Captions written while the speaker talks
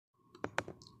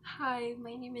Hi,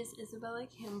 my name is Isabella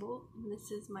Campbell, and this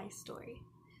is my story.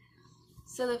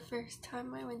 So the first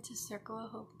time I went to Circle of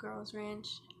Hope Girls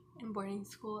Ranch in boarding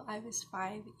school, I was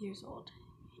 5 years old.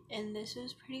 And this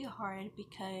was pretty hard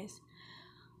because,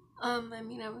 I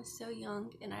was so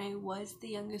young, and I was the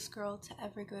youngest girl to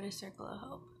ever go to Circle of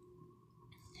Hope.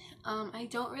 I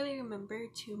don't really remember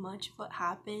too much of what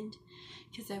happened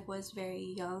because I was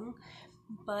very young,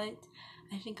 but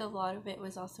I think a lot of it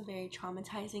was also very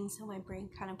traumatizing, so my brain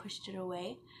kind of pushed it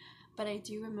away. But I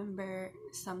do remember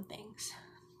some things.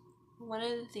 One of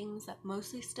the things that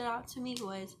mostly stood out to me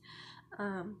was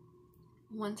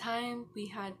one time we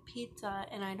had pizza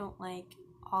and I don't like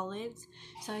olives,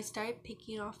 so I started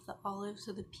picking off the olives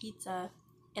of the pizza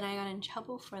and I got in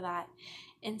trouble for that,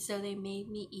 and so they made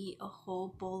me eat a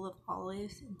whole bowl of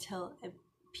olives until I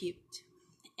puked,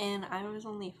 and I was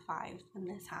only 5 when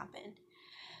this happened.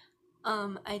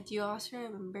 I do also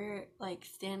remember like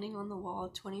standing on the wall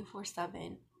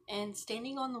 24/7, and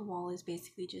standing on the wall is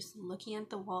basically just looking at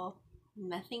the wall,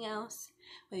 nothing else,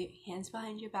 with your hands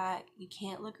behind your back. You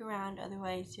can't look around,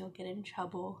 otherwise you'll get in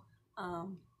trouble.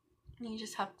 You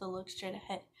just have to look straight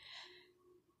ahead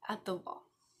at the wall.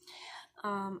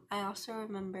 I also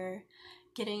remember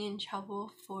getting in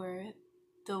trouble for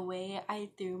the way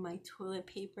I threw my toilet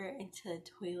paper into the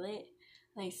toilet.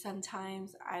 Like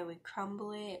sometimes I would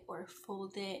crumble it or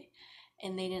fold it,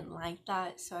 and they didn't like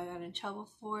that, so I got in trouble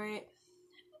for it.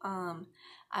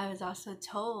 I was also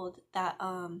told that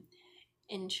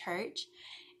in church,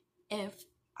 if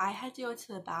I had to go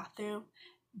to the bathroom,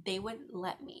 they wouldn't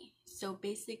let me. So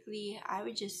basically, I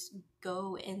would just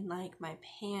go in like my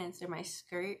pants or my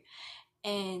skirt,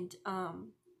 and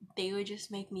they would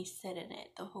just make me sit in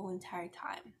it the whole entire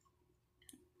time.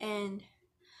 And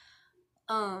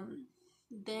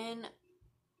then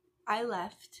I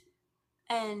left,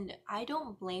 and I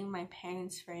don't blame my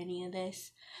parents for any of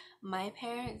this. My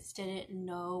parents didn't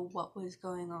know what was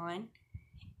going on.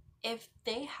 If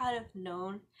they had have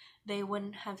known, they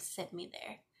wouldn't have sent me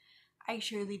there. I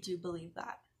surely do believe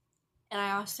that. And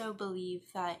I also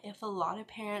believe that if a lot of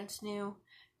parents knew,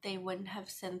 they wouldn't have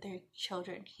sent their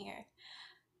children here.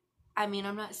 I mean,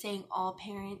 I'm not saying all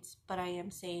parents, but I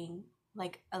am saying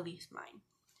like at least mine.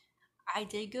 I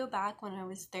did go back when I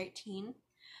was 13,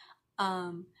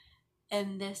 and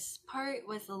this part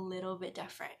was a little bit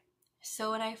different.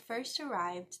 So when I first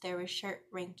arrived, there were shirt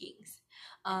rankings.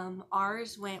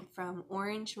 Ours went from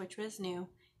orange, which was new,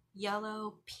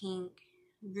 yellow, pink,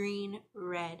 green,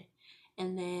 red,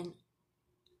 and then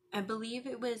I believe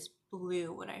it was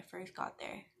blue when I first got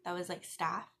there. That was like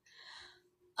staff.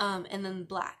 And then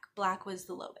black. Black was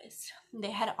the lowest.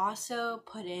 They had also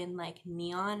put in like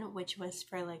neon, which was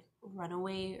for like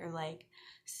runaway or like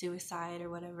suicide or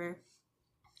whatever.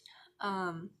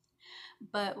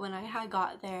 But when I had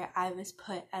got there, I was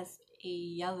put as a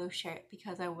yellow shirt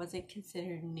because I wasn't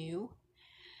considered new.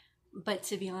 But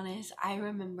to be honest, I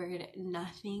remembered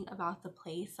nothing about the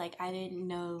place. Like, I didn't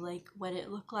know like what it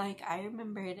looked like. I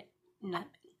remembered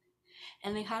nothing.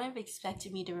 And they kind of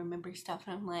expected me to remember stuff,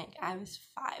 and I'm like, I was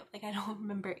 5. Like, I don't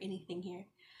remember anything here.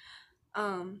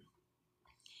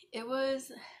 It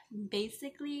was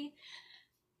basically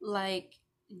like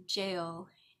jail,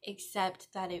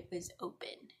 except that it was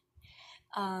open.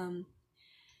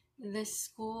 The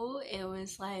school, it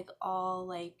was like all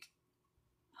like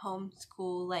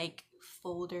homeschool like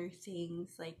folder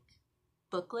things, like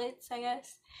booklets, I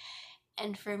guess.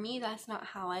 And for me, that's not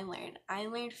how I learned. I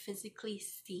learned physically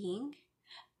seeing,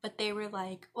 but they were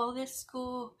like, well, this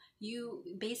school,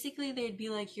 they'd be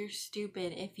like, you're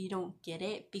stupid if you don't get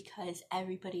it because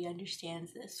everybody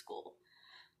understands this school.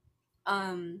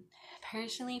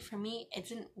 Personally, for me, it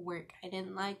didn't work. I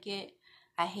didn't like it.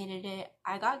 I hated it.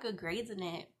 I got good grades in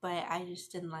it, but I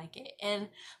just didn't like it. And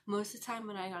most of the time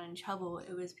when I got in trouble,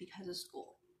 it was because of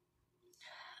school.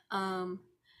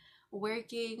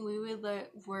 Working, we would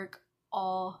work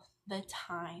all the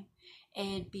time.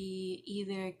 It'd be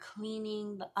either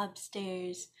cleaning the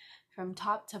upstairs from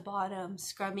top to bottom,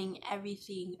 scrubbing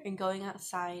everything, and going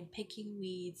outside, picking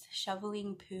weeds,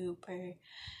 shoveling poop, or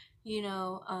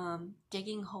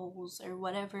digging holes or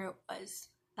whatever it was.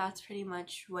 That's pretty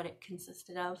much what it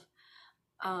consisted of.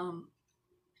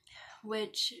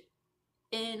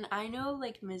 I know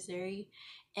like Missouri,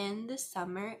 in the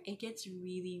summer, it gets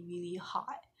really, really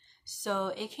hot. So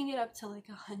it can get up to like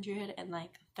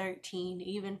 113,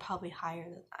 even probably higher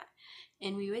than that.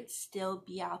 And we would still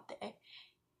be out there.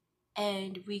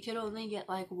 And we could only get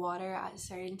like water at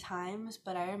certain times.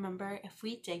 But I remember if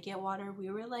we did get water,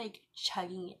 we were like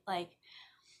chugging it. Like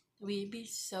we'd be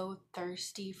so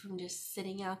thirsty from just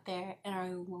sitting out there in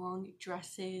our long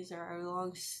dresses or our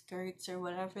long skirts or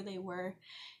whatever they were.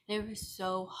 And it was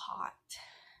so hot.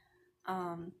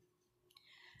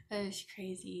 It was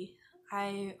crazy.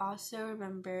 I also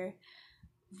remember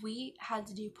we had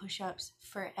to do push-ups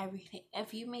for everything.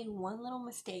 If you made one little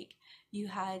mistake, you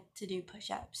had to do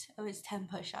push-ups. It was 10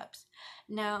 push-ups.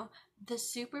 Now, the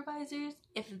supervisors,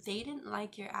 if they didn't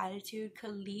like your attitude,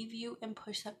 could leave you in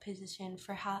push-up position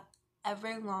for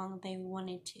however long they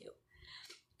wanted to.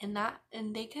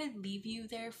 And they could leave you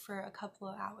there for a couple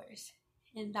of hours.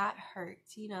 And that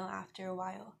hurts, after a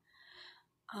while.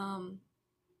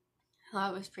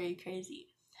 That was pretty crazy.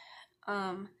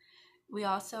 We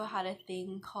also had a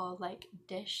thing called like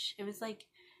dish. It was like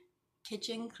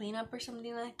kitchen cleanup or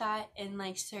something like that. And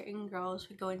like certain girls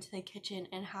would go into the kitchen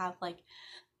and have like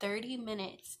 30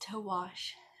 minutes to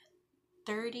wash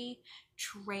 30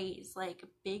 trays, like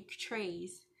big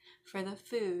trays for the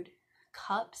food,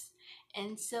 cups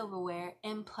and silverware,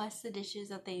 and plus the dishes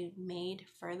that they made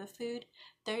for the food.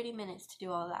 30 minutes to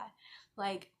do all that.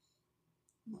 Like,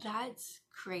 that's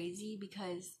crazy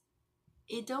because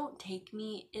it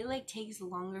takes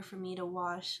longer for me to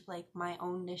wash like my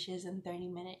own dishes in 30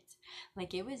 minutes.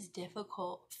 Like, it was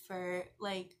difficult for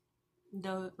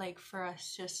for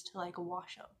us just to like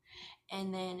wash them.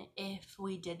 And then if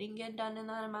we didn't get done in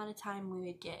that amount of time, we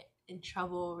would get in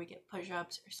trouble, we get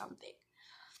push-ups or something.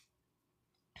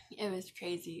 It was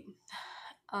crazy.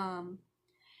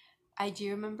 I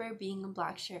do remember being a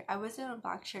black shirt. I wasn't a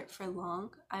black shirt for long.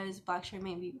 I was a black shirt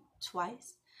maybe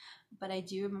twice. But I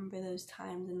do remember those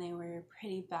times, and they were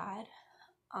pretty bad.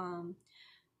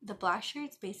 The black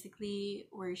shirts basically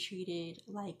were treated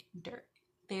like dirt.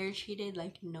 They were treated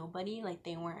like nobody, like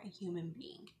they weren't a human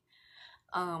being.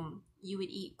 You would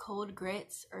eat cold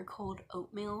grits or cold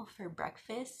oatmeal for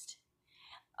breakfast.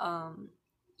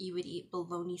 You would eat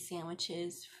bologna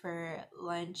sandwiches for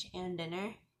lunch and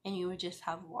dinner, and you would just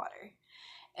have water.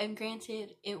 And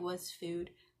granted, it was food,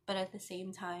 but at the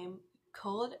same time,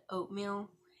 cold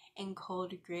oatmeal and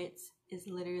cold grits is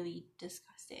literally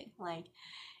disgusting. Like,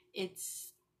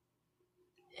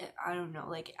 I don't know,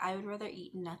 like, I would rather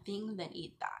eat nothing than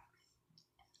eat that.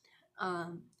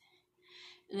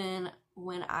 Then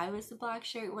when I was the black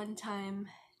shirt one time,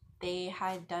 they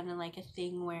had done like a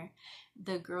thing where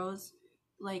the girls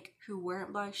like who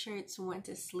weren't black shirts went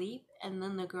to sleep, and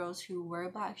then the girls who were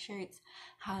black shirts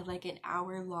had like an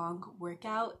hour-long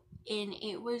workout, and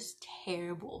it was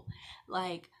terrible.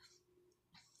 Like,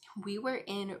 we were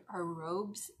in our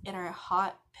robes and our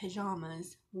hot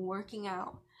pajamas working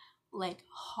out, like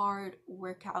hard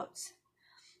workouts,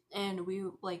 and we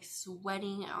like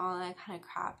sweating and all that kind of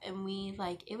crap. And we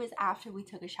like, it was after we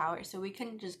took a shower, so we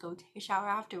couldn't just go take a shower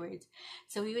afterwards,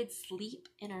 so we would sleep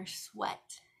in our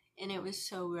sweat, and it was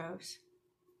so gross.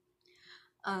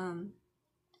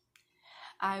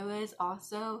 I was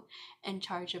also in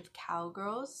charge of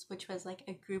cowgirls, which was like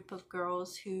a group of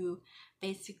girls who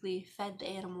basically fed the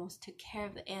animals, took care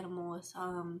of the animals,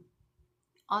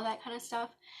 all that kind of stuff.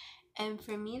 And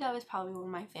for me, that was probably one of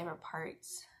my favorite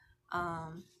parts,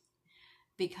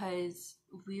 because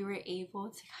we were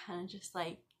able to kind of just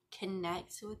like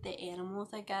connect with the animals,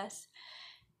 I guess.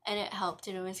 And it helped,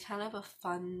 and it was kind of a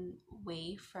fun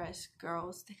way for us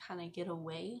girls to kind of get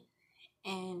away.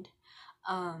 And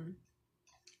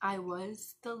I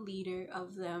was the leader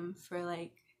of them for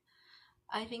like,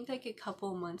 I think like a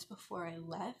couple months before I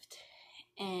left.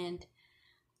 And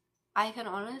I can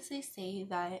honestly say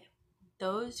that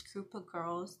those group of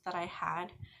girls that I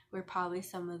had were probably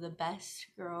some of the best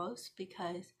girls,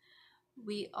 because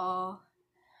we all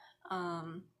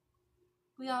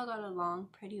got along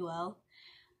pretty well.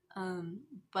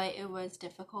 But it was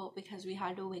difficult because we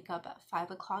had to wake up at 5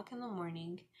 o'clock in the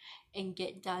morning and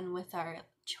get done with our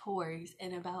chores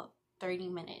in about 30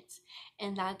 minutes.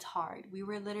 And that's hard. We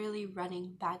were literally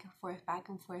running back and forth, back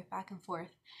and forth, back and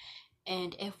forth.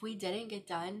 And if we didn't get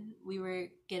done, we were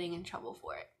getting in trouble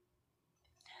for it.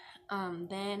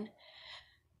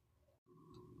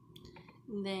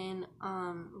 Then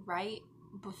right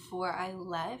before I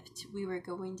left, we were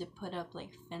going to put up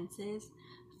like fences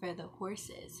for the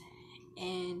horses.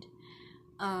 And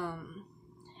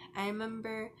I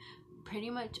remember pretty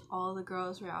much all the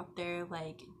girls were out there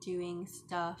like doing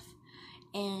stuff,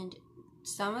 and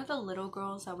some of the little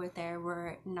girls that were there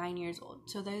were 9 years old.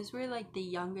 So those were like the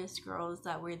youngest girls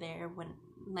that were there when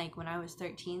I was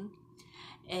 13.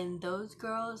 And those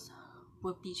girls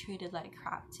would be treated like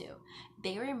crap too.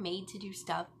 They were made to do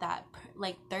stuff that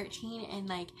like 13 and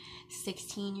like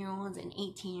 16-year-olds and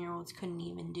 18-year-olds couldn't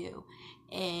even do.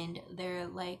 And they're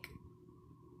like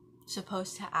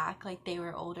supposed to act like they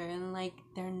were older, and like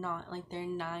they're not. Like they're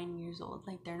 9 years old.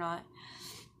 Like they're not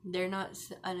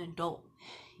an adult,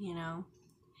 you know.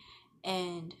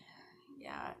 And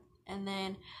yeah, and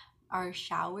then our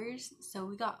showers, so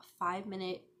we got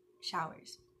 5-minute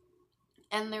showers.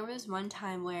 And there was one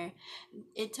time where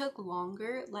it took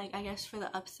longer, like I guess for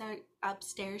the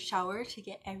upstairs shower to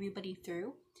get everybody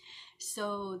through.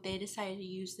 So they decided to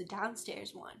use the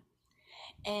downstairs one.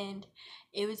 And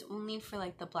it was only for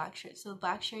like the black shirts. So the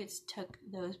black shirts took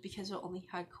those because it only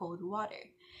had cold water.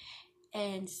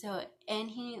 And so, and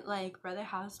he, like, Brother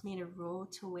House made a rule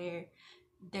to where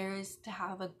there is to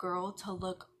have a girl to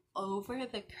look over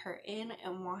the curtain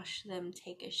and watch them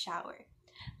take a shower.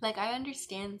 Like, I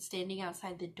understand standing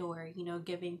outside the door, you know,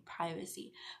 giving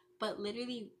privacy, but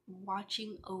literally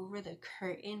watching over the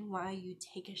curtain while you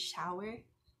take a shower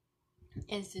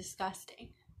is disgusting.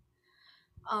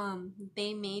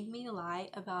 They made me lie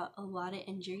about a lot of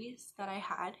injuries that I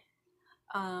had.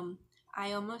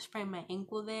 I almost sprained my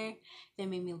ankle there. They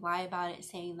made me lie about it,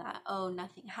 saying that, oh,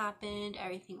 nothing happened,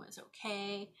 everything was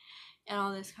okay, and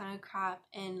all this kind of crap.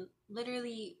 And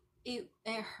literally, it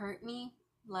hurt me.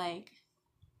 Like,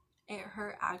 it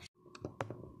hurt actually.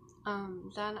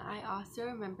 Then I also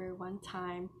remember one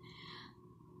time,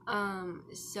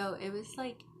 so it was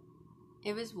like,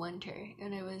 it was winter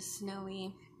and it was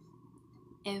snowy,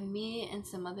 and me and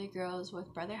some other girls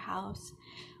with Brother House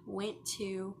went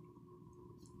to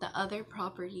the other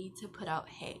property to put out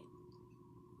hay.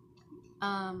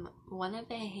 One of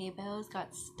the hay bales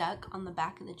got stuck on the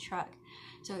back of the truck,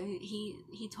 so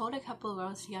he told a couple of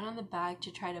girls to get on the back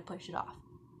to try to push it off.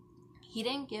 He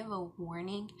didn't give a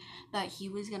warning that he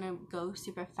was gonna go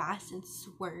super fast and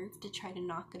swerve to try to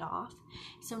knock it off,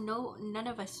 so none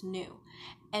of us knew.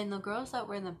 And the girls that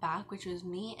were in the back, which was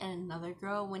me and another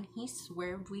girl, when he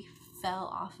swerved, we fell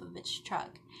off of its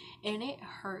truck, and it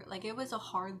hurt. Like, it was a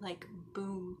hard, like,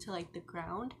 boom to like the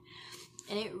ground,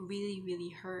 and it really, really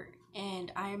hurt.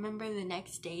 And I remember the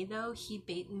next day though,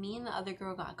 me and the other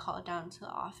girl got called down to the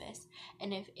office.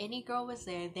 And if any girl was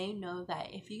there, they know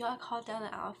that if you got called down to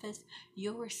the office,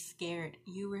 you were scared.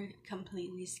 You were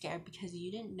completely scared because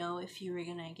you didn't know if you were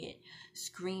gonna get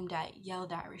screamed at,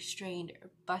 yelled at, restrained, or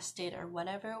busted, or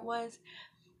whatever it was.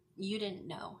 You didn't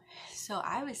know. So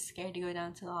I was scared to go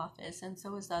down to the office, and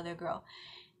so was the other girl.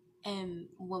 And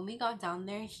when we got down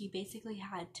there, he basically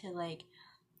had to, like,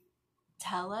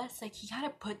 tell us, like, he kind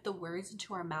of put the words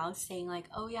into our mouths saying, like,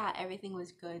 oh yeah, everything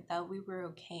was good, that we were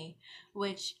okay,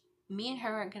 which me and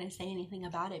her aren't going to say anything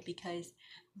about it because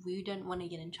we didn't want to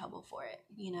get in trouble for it,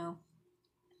 you know.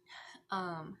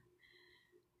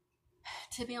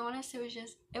 To be honest,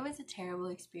 it was a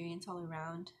terrible experience all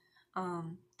around.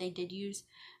 They did use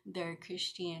their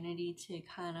Christianity to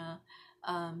kind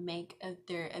of make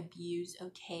their abuse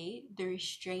okay. The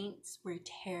restraints were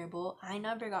terrible. I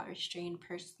never got restrained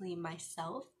personally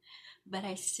myself, but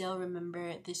I still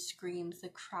remember the screams, the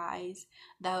cries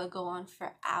that would go on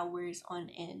for hours on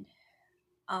end.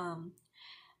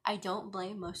 I don't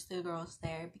blame most of the girls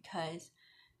there because,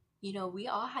 you know, we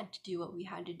all had to do what we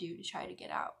had to do to try to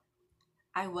get out.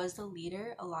 I was the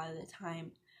leader a lot of the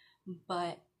time,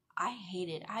 but I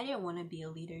didn't want to be a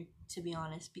leader, to be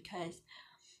honest, because,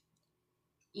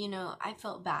 you know, I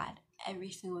felt bad every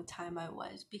single time I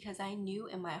was, because I knew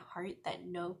in my heart that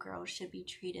no girl should be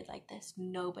treated like this.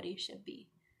 Nobody should be.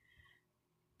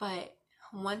 But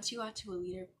once you got to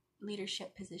a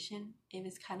leadership position, it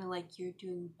was kind of like you're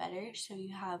doing better, so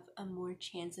you have a more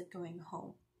chance of going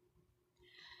home.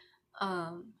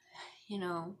 You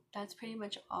know, that's pretty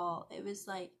much all. It was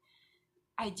like,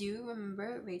 I do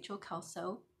remember Rachel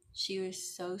Kelso. She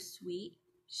was so sweet.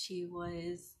 She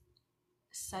was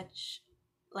such,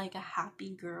 like, a happy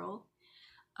girl.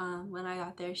 When I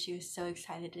got there, she was so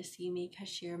excited to see me because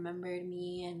she remembered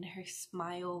me, and her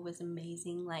smile was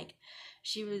amazing. Like,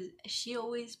 she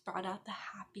always brought out the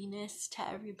happiness to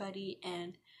everybody,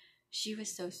 and she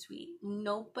was so sweet.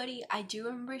 I do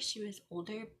remember she was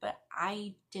older, but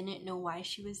I didn't know why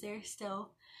she was there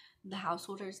still. The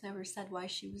householders never said why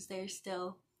she was there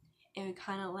still. It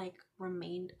kind of, like,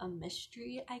 remained a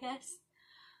mystery, I guess.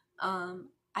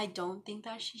 I don't think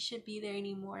that she should be there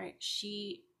anymore.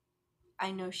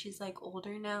 I know she's, like,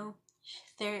 older now.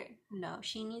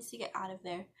 She needs to get out of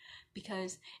there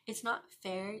because it's not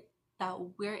fair that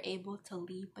we're able to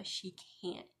leave, but she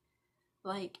can't.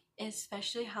 Like,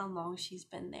 especially how long she's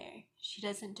been there. She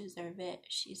doesn't deserve it.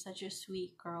 She's such a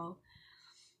sweet girl.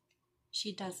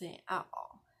 She doesn't at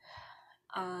all.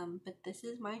 But this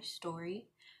is my story.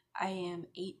 I am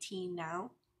 18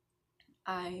 now.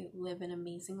 I live an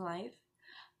amazing life.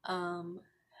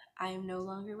 I am no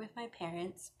longer with my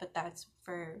parents, but that's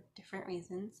for different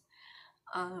reasons.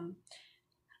 Um,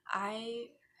 I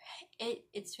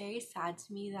it's very sad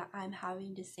to me that I'm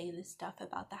having to say this stuff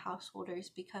about the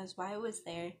householders, because while I was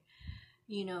there,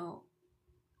 you know,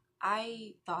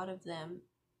 I thought of them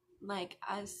like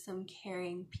as some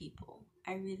caring people.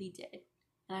 I really did.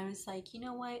 And I was like, you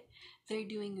know what? They're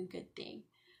doing a good thing.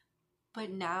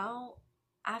 But now,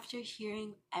 after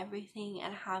hearing everything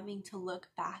and having to look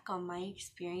back on my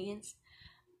experience,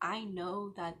 I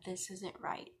know that this isn't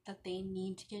right, that they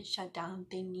need to get shut down.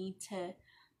 They need to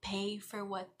pay for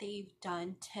what they've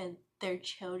done to their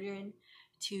children,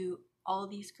 to all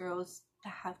these girls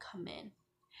that have come in.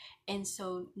 And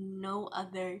so no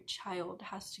other child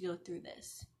has to go through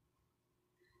this.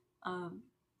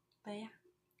 But yeah,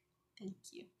 thank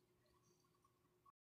you.